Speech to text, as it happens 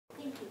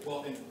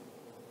Well, and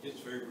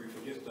just very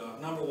briefly, just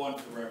number one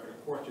for the record,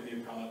 of course, to the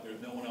appellant,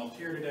 there's no one else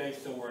here today,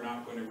 so we're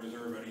not going to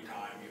reserve any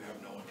time. You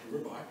have no one to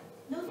rebut.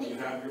 No, thank you.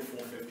 You have your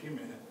full 15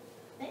 minutes.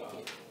 Thank you.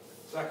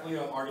 Secondly,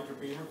 arguments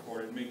are being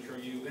recorded. Make sure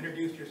you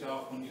introduce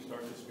yourself when you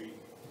start to speak.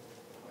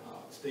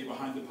 Stay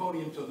behind the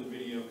podium so the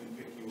video can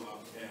pick you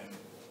up, and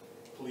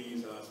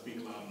please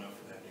speak loud enough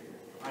for that to hear you.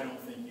 I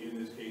don't think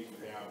in this case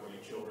you have really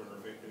children or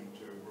victims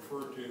to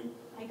refer to,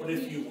 but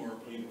if you were,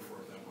 please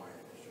refer to them by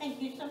initial.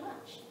 Thank you so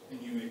much.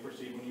 And you may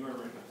proceed when you are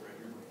ready to read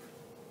your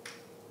brief.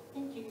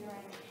 Thank you, Your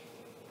Honor.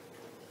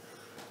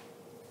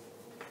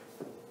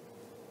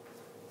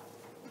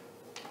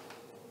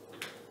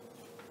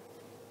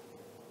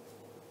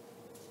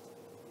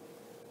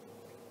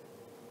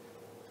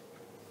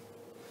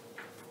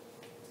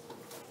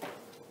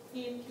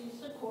 May it please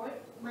the court,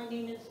 my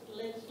name is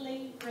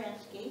Leslie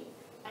Gorski.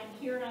 I'm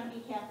here on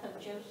behalf of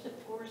Joseph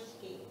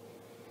Gorski.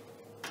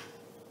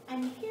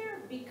 I'm here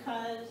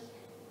because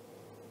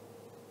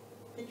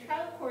the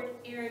trial court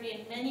erred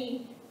in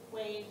many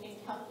ways in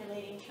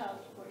calculating child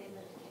support in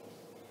this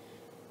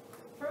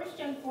case. First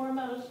and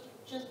foremost,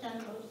 just on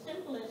the most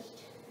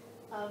simplest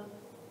of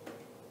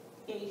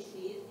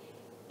bases,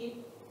 it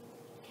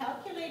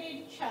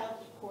calculated child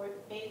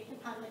support based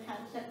upon the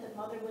concept that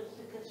mother was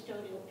the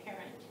custodial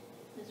parent.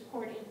 This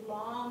court is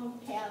long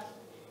past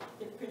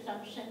the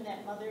presumption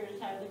that mothers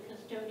are the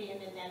custodian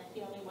and that's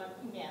the only one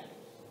who matters.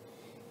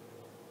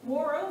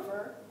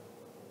 Moreover,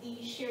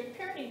 the shared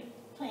parenting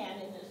plan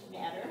in this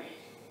matter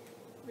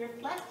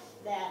reflects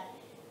that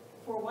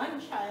for one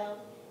child,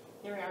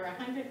 there are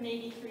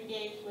 183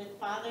 days with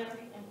father,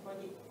 and for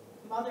the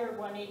mother,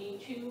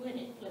 182, and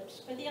it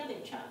flips for the other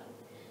child.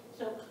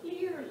 So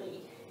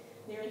clearly,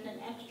 there is an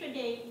extra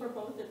day for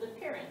both of the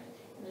parents.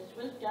 And this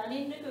was done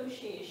in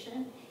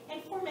negotiation,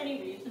 and for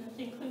many reasons,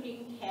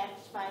 including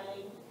tax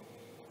filing,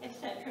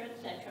 etc.,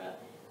 etc.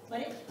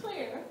 But it's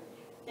clear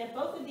that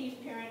both of these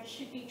parents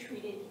should be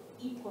treated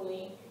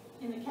equally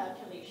in the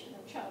calculation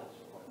of child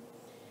support.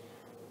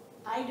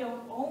 I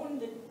don't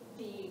own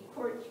the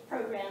court's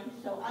program,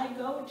 so I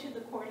go to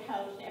the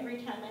courthouse every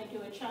time I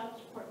do a child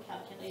support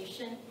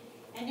calculation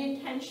and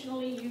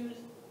intentionally use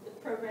the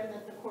program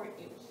that the court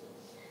uses.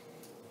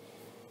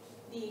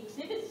 The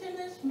exhibits in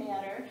this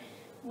matter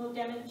will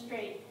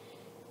demonstrate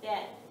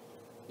that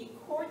the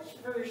court's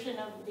version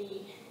of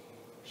the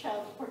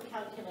child support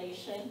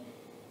calculation,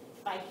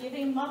 by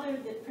giving mother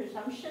the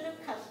presumption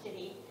of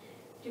custody,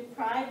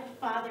 deprived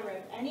father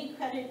of any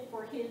credit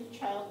for his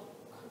child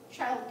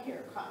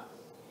care costs.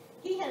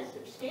 He has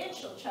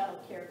substantial child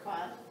care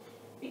costs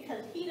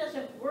because he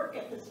doesn't work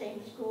at the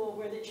same school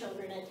where the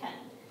children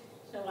attend.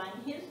 So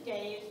on his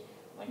days,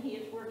 when he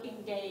is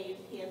working days,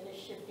 he has a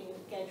shifting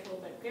schedule,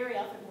 but very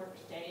often works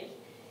days,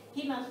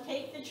 he must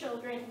take the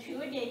children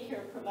to a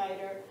daycare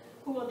provider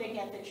who will then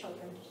get the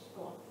children to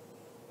school.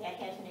 That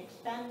has an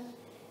expense.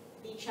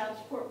 The child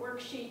support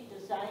worksheet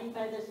designed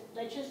by the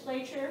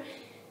legislature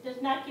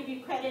does not give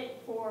you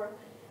credit for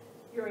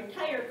your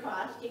entire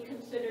cost. It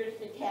considers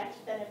the tax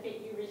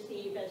benefit you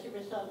receive as a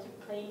result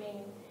of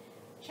claiming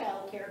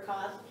child care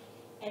costs,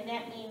 and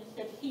that means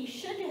that he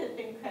should have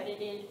been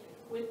credited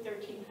with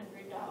 $1,300.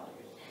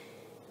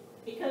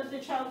 Because the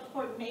child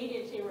support made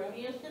its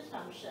erroneous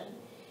assumption,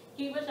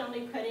 he was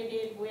only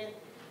credited with,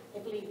 I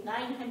believe,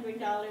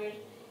 $900,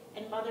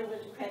 and mother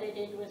was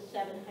credited with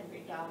 $700.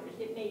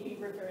 It may be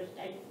reversed.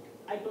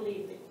 I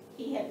believe that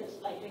he had a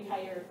slightly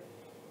higher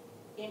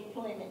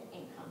employment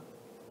income.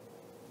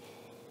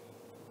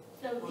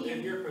 So well,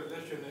 in your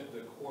position that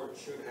the court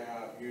should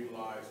have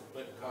utilized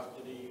split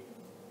custody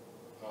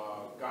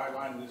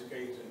guideline in this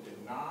case and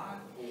did not,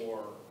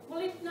 or? Well,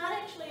 it's not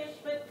actually a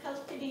split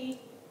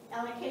custody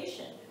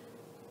allocation.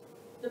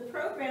 The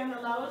program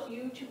allows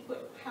you to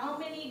put how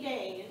many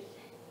days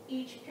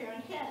each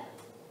parent has.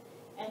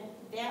 And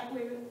that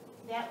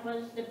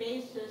was the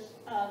basis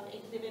of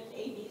exhibits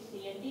A, B,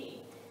 C, and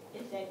D,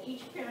 is that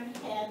each parent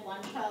had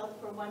one child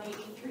for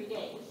 183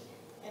 days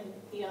and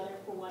the other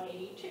for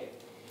 182.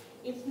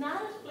 It's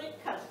not a split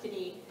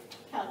custody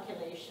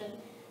calculation.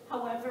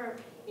 However,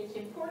 it's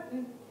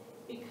important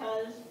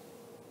because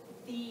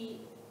the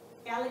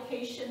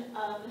allocation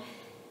of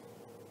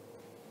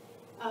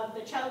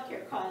the child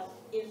care costs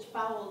is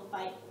followed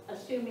by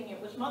assuming it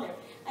was mother.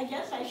 I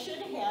guess I should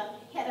have,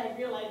 had I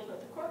realized what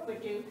the court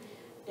would do,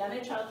 done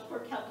a child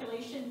support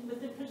calculation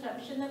with the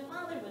presumption that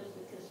father was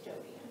the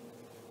custodian.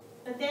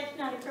 But that's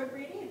not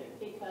appropriate either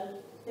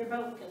because they're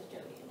both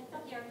custodians. I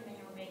thought the argument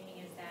you were making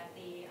is that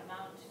the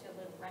amount to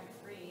live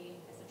rent-free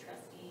as a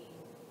trustee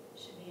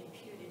should be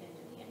imputed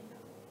into the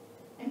income.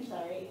 I'm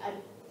sorry.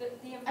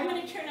 I'm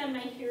going to turn on my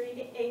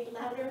hearing aid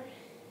louder.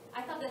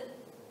 I thought that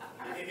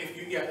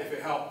if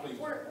it helps, please.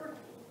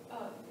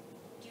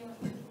 Do you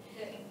want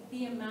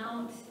the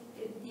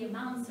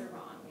amounts are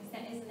wrong?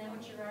 Isn't that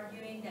what you're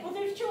arguing? That well,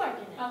 there's two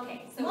arguments.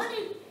 Okay, so one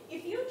is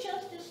if you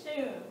just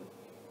assume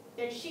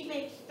that she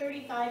makes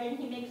 35 and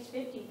he makes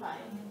 55,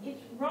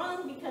 it's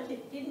wrong because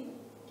it didn't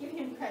give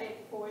him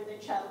credit for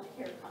the child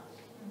care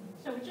costs.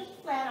 So it's just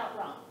flat out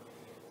wrong.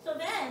 So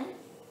then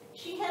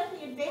she has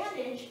the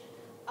advantage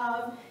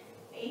of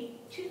a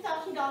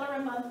 $2,000 a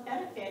month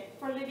benefit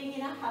for living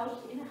in a house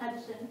in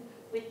Hudson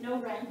with no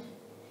rent,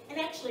 and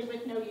actually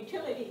with no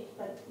utilities,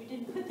 but we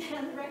didn't put that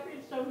on the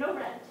record, so no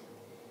rent.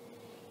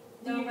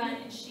 No rent,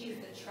 and she's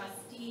the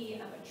trustee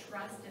of a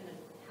trust, and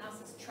the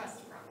house is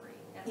trust property.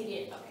 That's It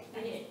is. Okay.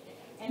 It is.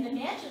 And the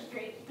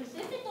magistrate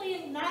specifically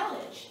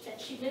acknowledged that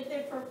she lived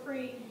there for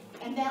free,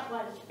 and that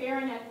was fair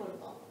and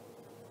equitable.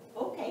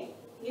 Okay,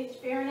 it's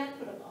fair and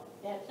equitable.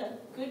 That's a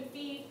good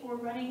fee for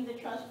running the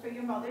trust for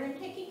your mother and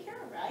taking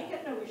care of her. I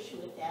have no issue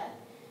with that.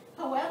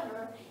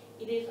 However,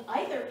 it is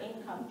either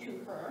income to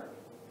her,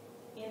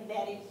 in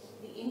that it's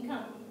the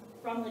income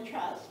from the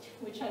trust,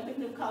 which I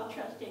wouldn't have called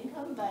trust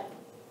income, but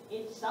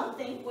it's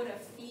something. Would a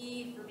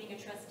fee for being a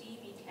trustee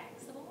be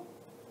taxable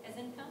as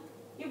income?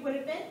 It would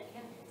have been.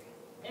 Yeah.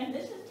 And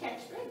this is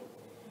tax-free.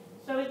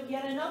 So it's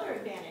yet another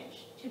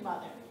advantage to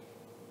mother.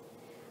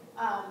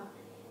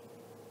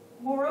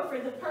 Moreover,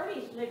 the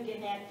parties lived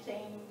in that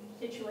same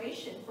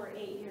situation for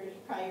 8 years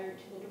prior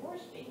to the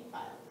divorce being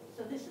filed.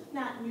 So this is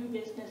not new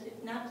business.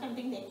 It's not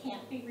something that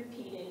can't be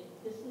repeated.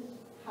 This is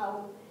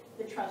how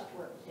the trust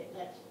works. It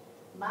lets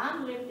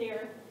mom live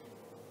there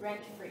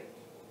rent-free.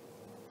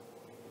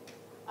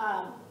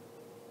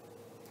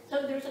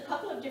 So there's a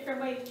couple of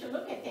different ways to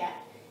look at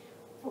that.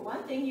 For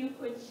one thing, you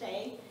could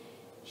say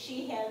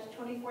she has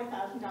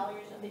 $24,000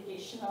 of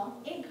additional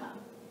income.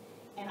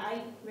 And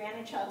I ran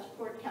a child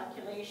support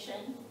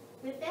calculation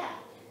with that.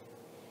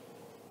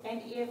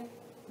 And if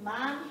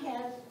mom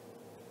has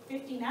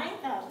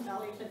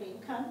 $59,000 of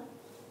income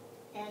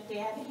and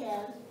dad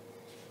has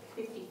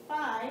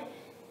 $55,000,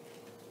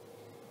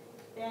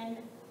 then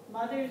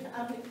mother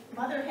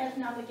has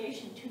an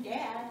obligation to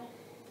dad,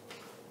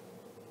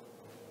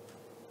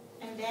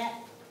 and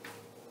that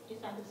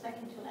is on the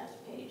second to last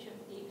page of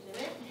the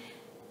exhibit,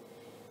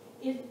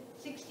 is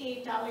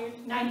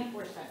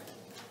 $68.94,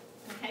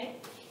 okay?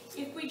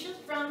 If we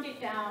just round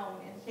it down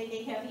and say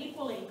they have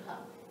equal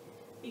income,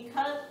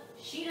 because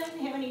she doesn't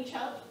have any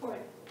child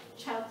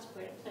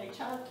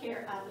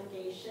care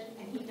obligation,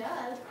 and he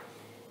does,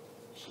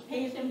 she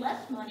pays him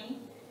less money,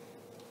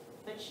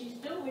 but she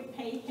still would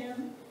pay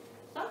him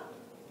something.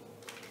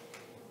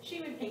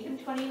 She would pay him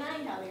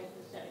 $29.17.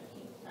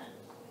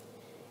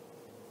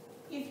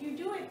 If you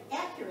do it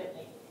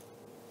accurately,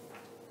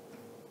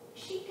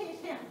 she pays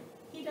him.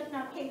 He does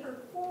not pay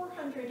her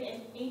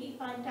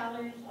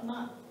 $485 a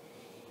month.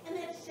 And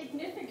that's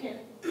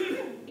significant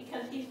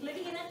because he's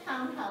living in a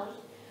townhouse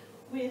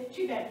with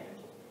 2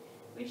 bedrooms,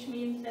 which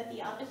means that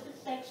the opposite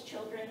sex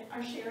children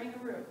are sharing a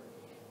room.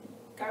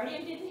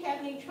 Guardian didn't have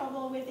any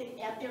trouble with it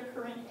at their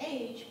current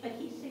age, but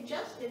he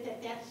suggested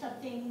that that's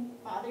something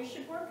fathers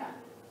should work on.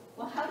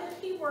 Well, how does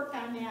he work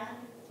on that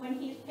when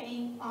he's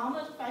paying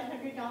almost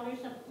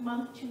 $500 a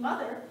month to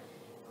mother,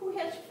 who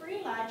has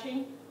free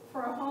lodging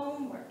for a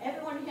home where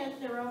everyone has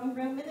their own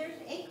room and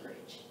there's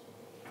acreage?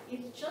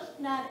 It's just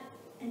not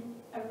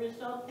a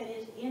result that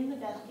is in the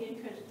best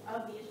interest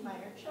of these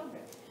minor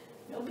children.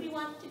 Nobody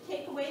wants to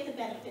take away the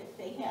benefits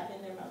they have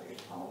in their mother's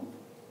home,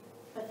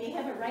 but they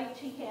have a right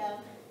to have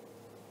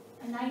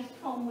a nice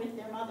home with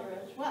their mother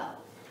as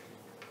well.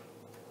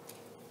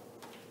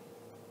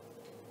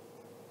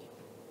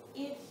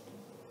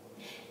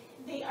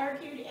 They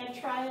argued at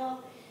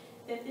trial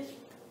that this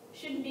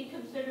shouldn't be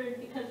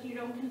considered because you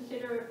don't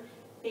consider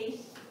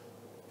base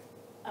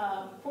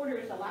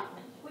Porter's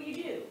allotments. Well, you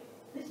do.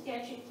 The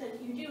statute says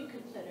you do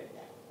consider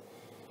that.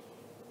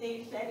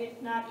 They said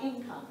it's not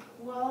income.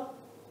 Well,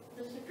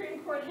 the Supreme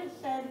Court has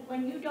said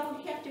when you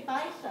don't have to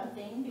buy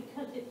something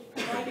because it's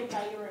provided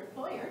by your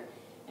employer,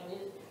 and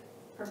it is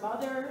her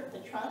mother, the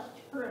trust,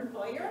 her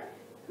employer,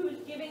 who's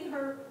giving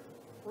her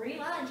free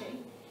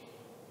lodging,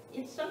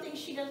 it's something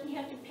she doesn't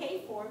have to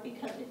pay for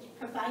because it's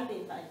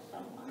provided by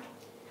someone.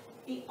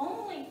 The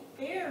only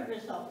fair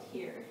result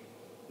here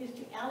is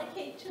to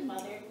allocate to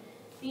mother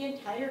the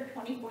entire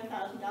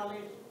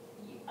 $24,000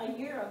 a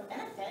year of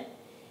benefit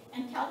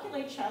and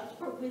calculate child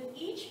support with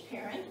each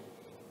parent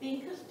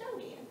being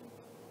custodian,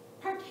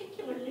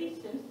 particularly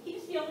since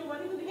he's the only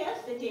one who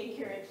has the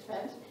daycare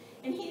expense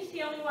and he's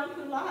the only one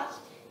who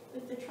lost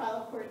with the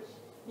trial court's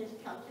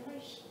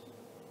miscalculation.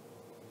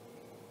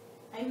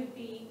 I would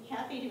be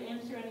happy to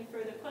answer any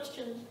further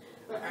questions.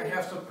 I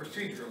have some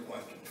procedural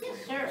questions for you.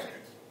 Yes, sir.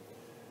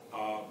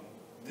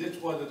 This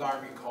was, as I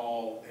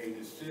recall, a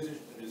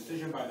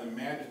decision by the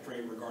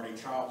magistrate regarding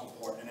child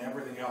support, and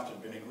everything else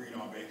had been agreed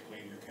on basically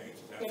in your case.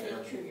 Is that That fair?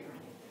 is true, Your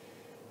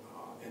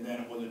Honor. And then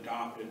it was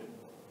adopted.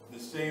 The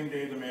same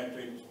day the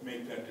magistrate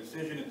makes that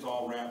decision, it's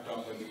all wrapped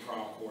up in the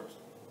trial court's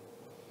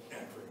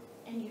entry.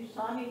 And you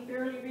saw me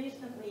fairly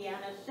recently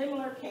on a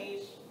similar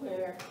case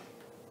where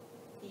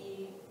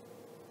the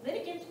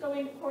litigants go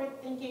into court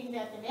thinking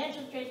that the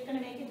magistrate's going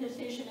to make a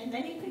decision, and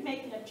then you could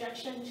make an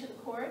objection to the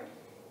court,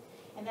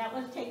 and that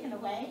was taken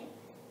away,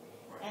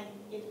 Right. and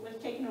it was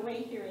taken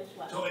away here as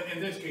well. So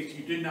in this case,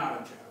 you did not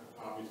object,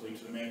 obviously,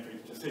 to the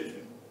magistrate's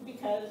decision.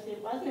 because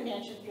it wasn't a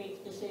magistrate's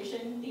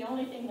decision. The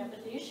only thing that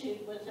was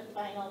issued was a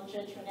final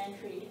judgment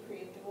entry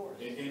decree of divorce.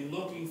 In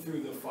looking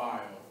through the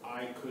file,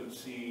 I could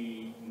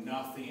see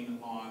nothing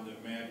on the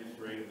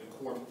magistrate or the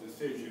court's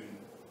decision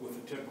with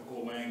the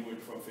typical language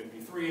from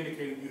 53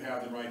 indicating you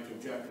have the right to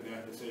object to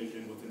that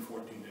decision within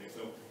 14 days.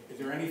 So is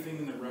there anything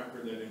in the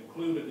record that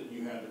included that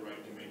you had the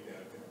right to make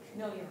that objection?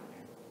 No, Your Honor.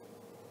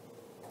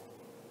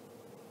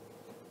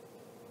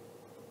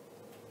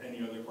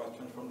 Any other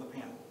questions from the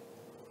panel?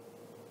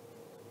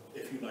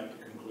 If you'd like to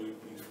conclude,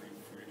 please feel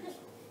free to do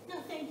so.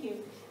 No, thank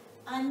you.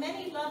 On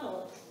many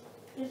levels,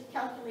 this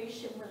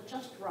calculation was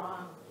just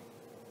wrong.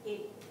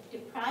 It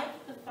deprives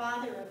the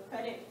father of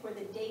credit for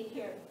the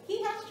daycare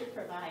he has to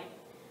provide,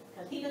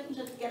 because he doesn't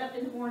just get up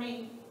in the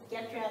morning,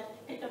 get dressed,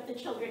 pick up the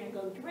children, and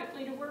go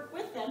directly to work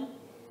with them.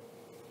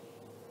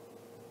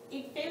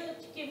 It failed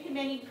to give him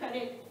any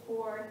credit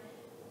for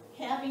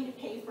having to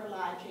pay for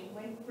lodging,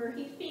 where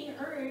he's being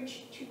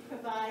urged to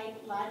provide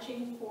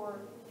lodging for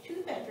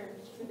 2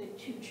 bedrooms for the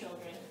 2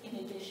 children in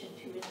addition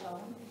to his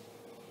own.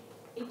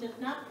 It does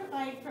not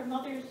provide for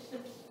mother's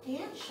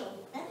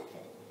substantial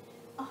benefit.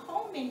 A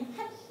home in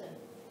Hudson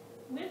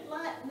with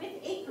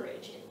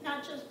acreage, it's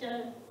not just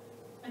a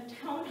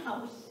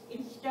townhouse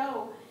in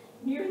Stowe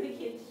near the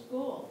kids'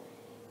 school.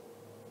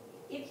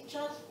 It's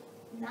just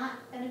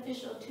not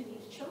beneficial to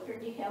these children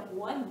to have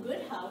one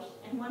good house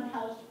and one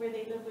house where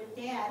they live with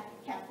dad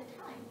half the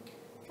time.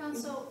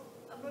 Counsel,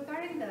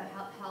 regarding the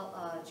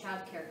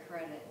child care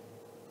credit,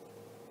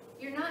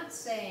 you're not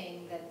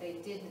saying that they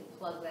didn't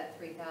plug that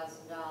 $3,000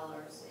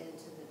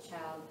 into the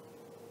child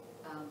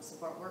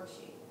support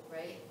worksheet,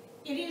 right?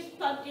 It is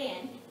plugged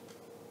in,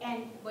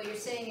 and What you're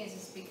saying is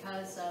it's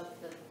because of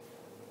the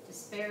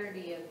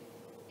disparity of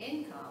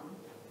income.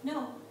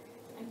 no,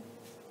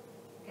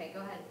 Okay,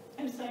 go ahead.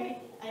 I'm sorry,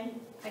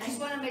 I just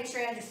want to make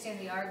sure I understand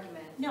the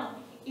argument. no.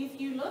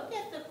 If you look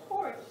at the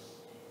court's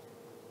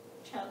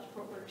child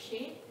support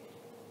worksheet,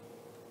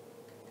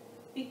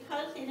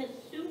 because it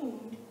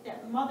assumed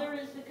that mother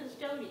is the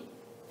custodian,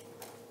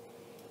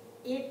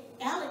 it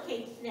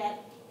allocates that,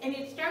 and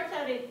it starts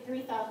out at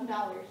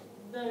 $3,000.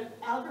 The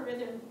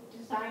algorithm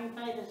designed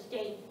by the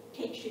state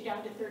takes you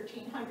down to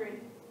 $1,300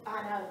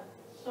 on a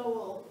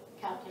sole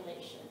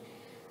calculation.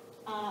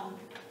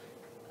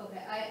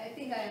 Okay, I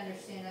think I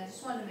understand. I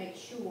just want to make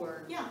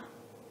sure. Yeah,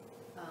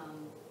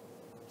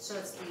 So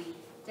it's the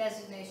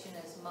designation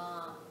as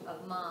mom,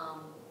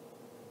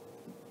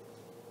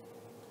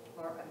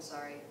 or I'm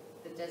sorry,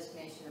 the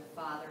designation of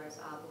father as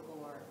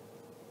obligor.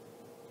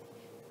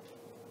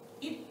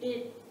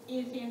 it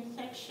is in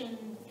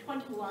section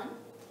 21,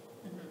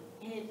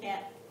 and it's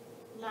at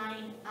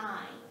line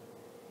I.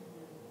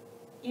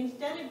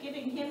 Instead of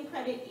giving him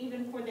credit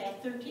even for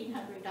that $1,300,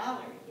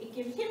 it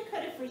gives him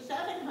credit for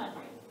 $700.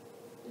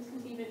 This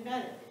is even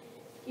better.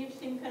 Gives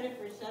him credit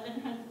for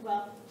 $700,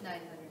 well,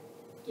 900.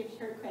 gives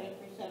her credit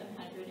for $700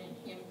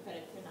 and him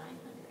credit for $900.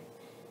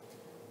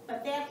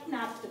 But that's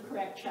not the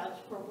correct child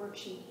support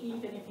worksheet,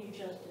 even if you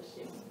just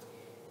assume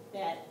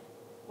that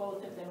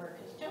both of them are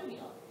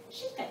custodial.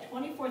 She's got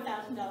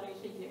 $24,000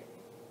 a year.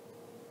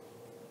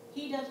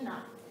 He does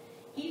not.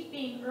 He's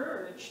being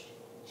urged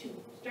to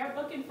start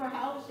looking for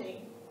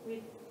housing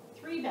with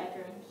 3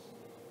 bedrooms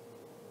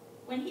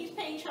when he's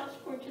paying child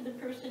support to the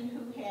person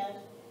who has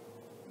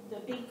the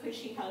big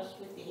cushy house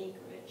with the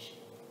acreage.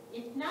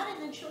 It's not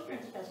in the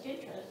children's best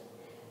interest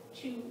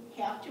to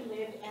have to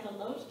live at a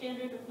low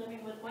standard of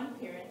living with one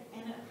parent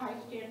and a high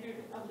standard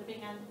of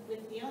living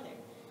with the other.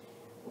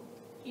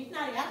 He's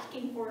not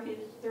asking for his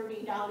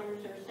 $30 or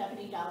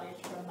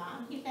 $70 from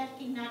mom. He's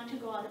asking not to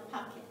go out of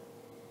pocket,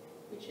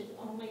 which is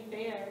only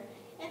fair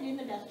and in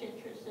the best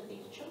interest of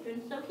these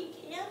children, so he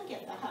can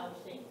get the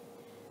housing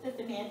that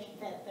the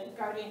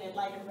guardian ad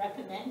litem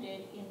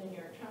recommended in the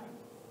near term.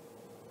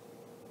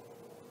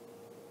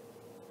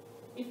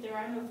 If there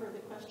are no further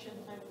questions,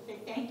 I would say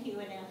thank you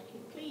and ask you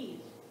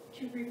please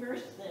to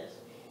reverse this.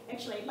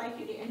 Actually, I'd like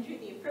you to enter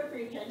the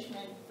appropriate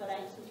judgment, but I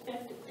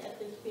suspect that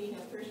this being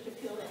a first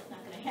appeal, that's not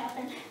going to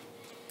happen.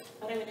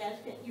 But I would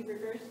ask that you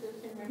reverse this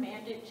and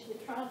remand it to the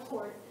trial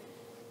court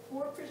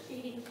for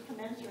proceedings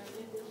commensurate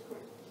with this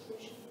court's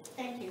decision.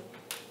 Thank you.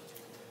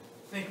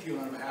 Thank you.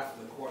 On behalf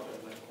of the court,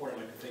 I'd like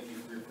to thank you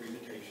for your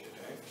presentation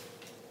today.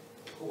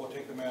 The court will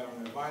take the matter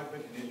under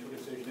advisement and issue a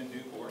decision in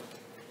due course.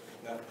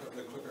 That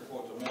the clerk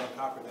will mail a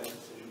copy of that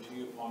decision to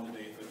you upon the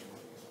day of its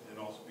release, and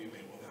also be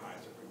available on the High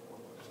Supreme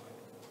Court website.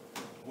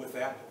 With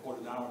that, the court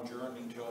is now adjourned until